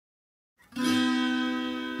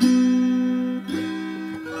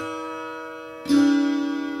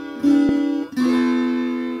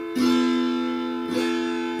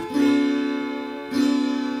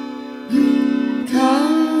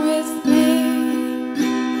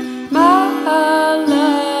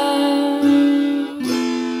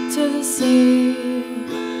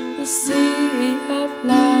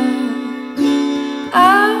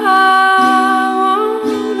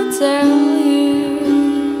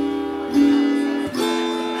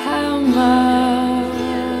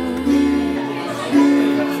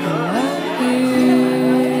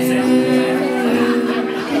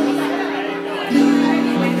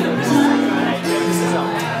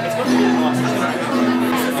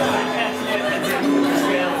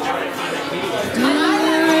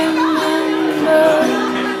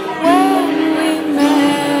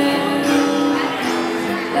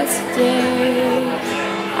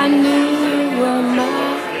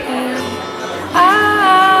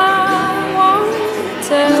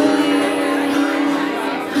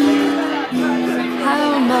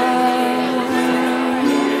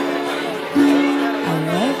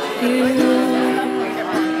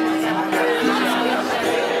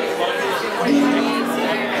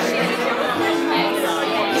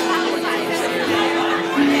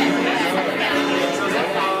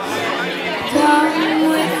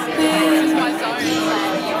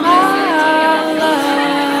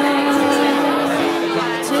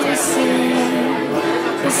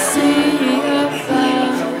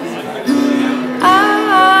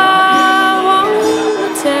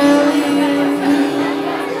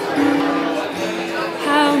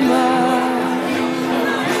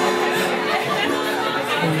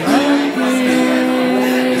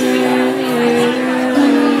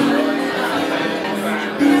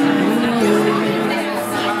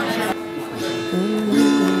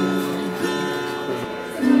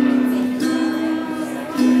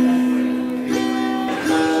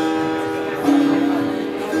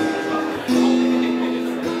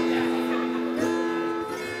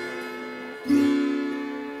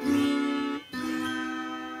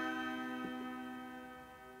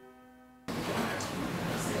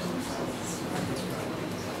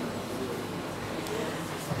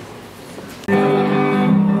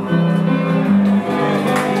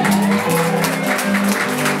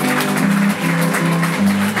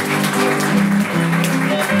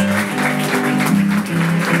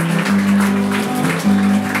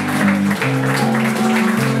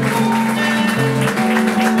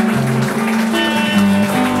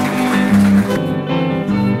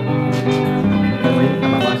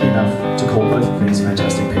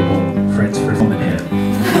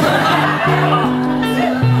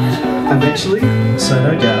So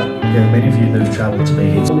no doubt there are many of you that have travelled to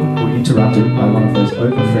be here. Were interrupted by one of those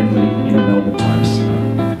over-friendly inner Melbourne types.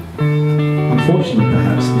 Unfortunately,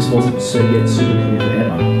 perhaps, this wasn't yet super clear for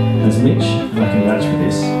Emma, as Mitch, and I can vouch for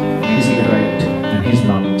this, isn't the great and his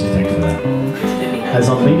mum to thank for that. As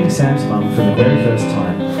on meeting Sam's mum for the very first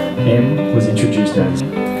time, Em was introduced as... You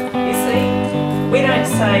see, we don't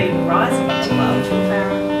say rising to love,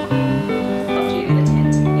 Farrah. Loved you in a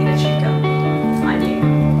tent, in a chuka. I knew.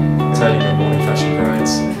 Taking my morning fashion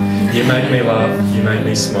parades. You make me laugh, you make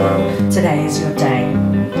me smile. Today is your day.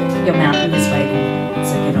 Your mountain is waiting,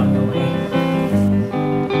 so get on your way.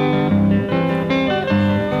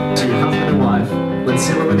 To your husband and wife, let's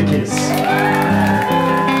seal it with a kiss.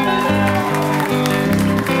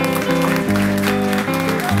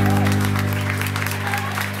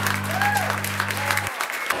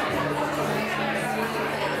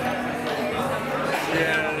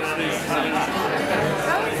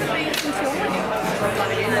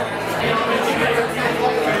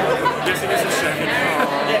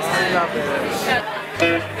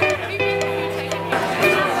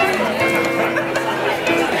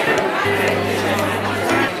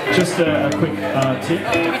 Just a quick tip.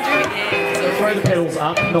 Throw the pedals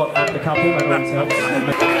up, not at the couple, that always helps.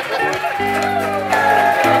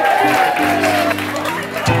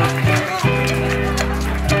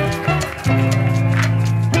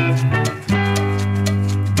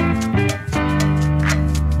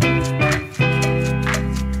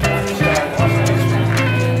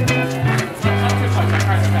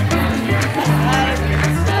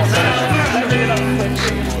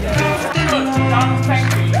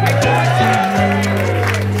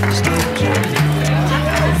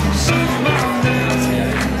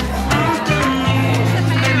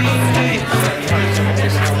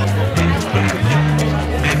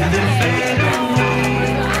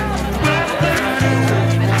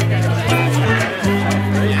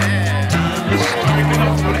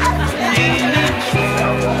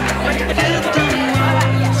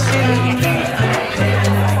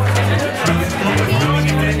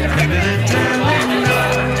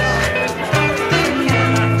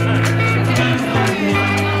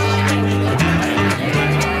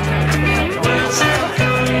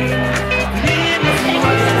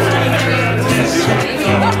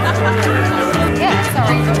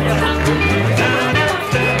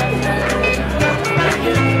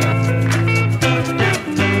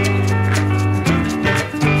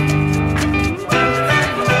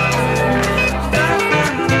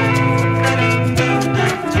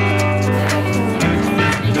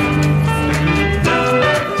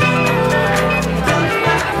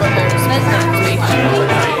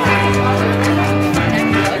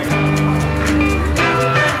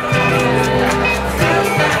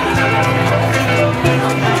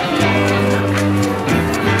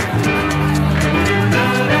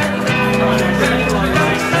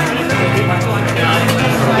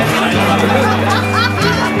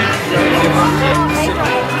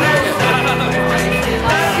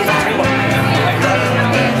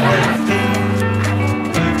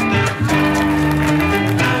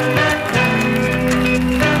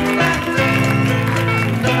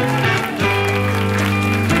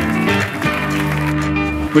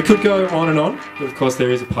 We could go on and on, but of course there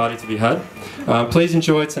is a party to be had. Please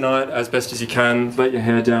enjoy tonight as best as you can. Let your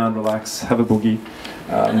hair down, relax, have a boogie.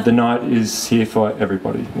 The night is here for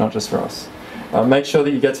everybody, not just for us. Make sure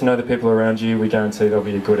that you get to know the people around you. We guarantee they'll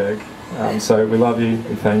be a good egg. So we love you,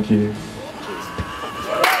 we thank you.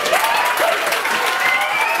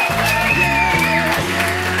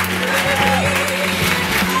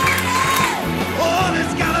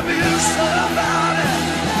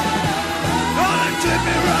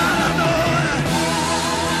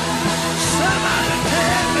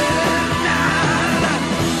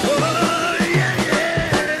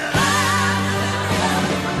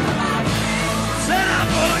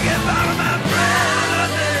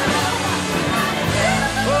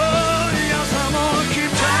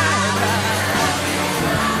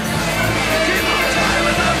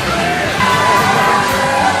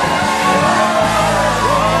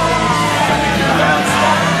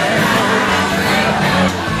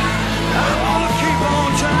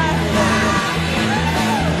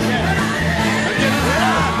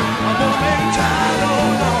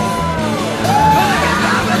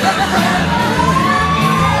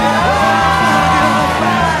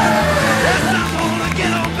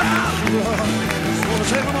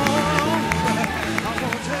 Take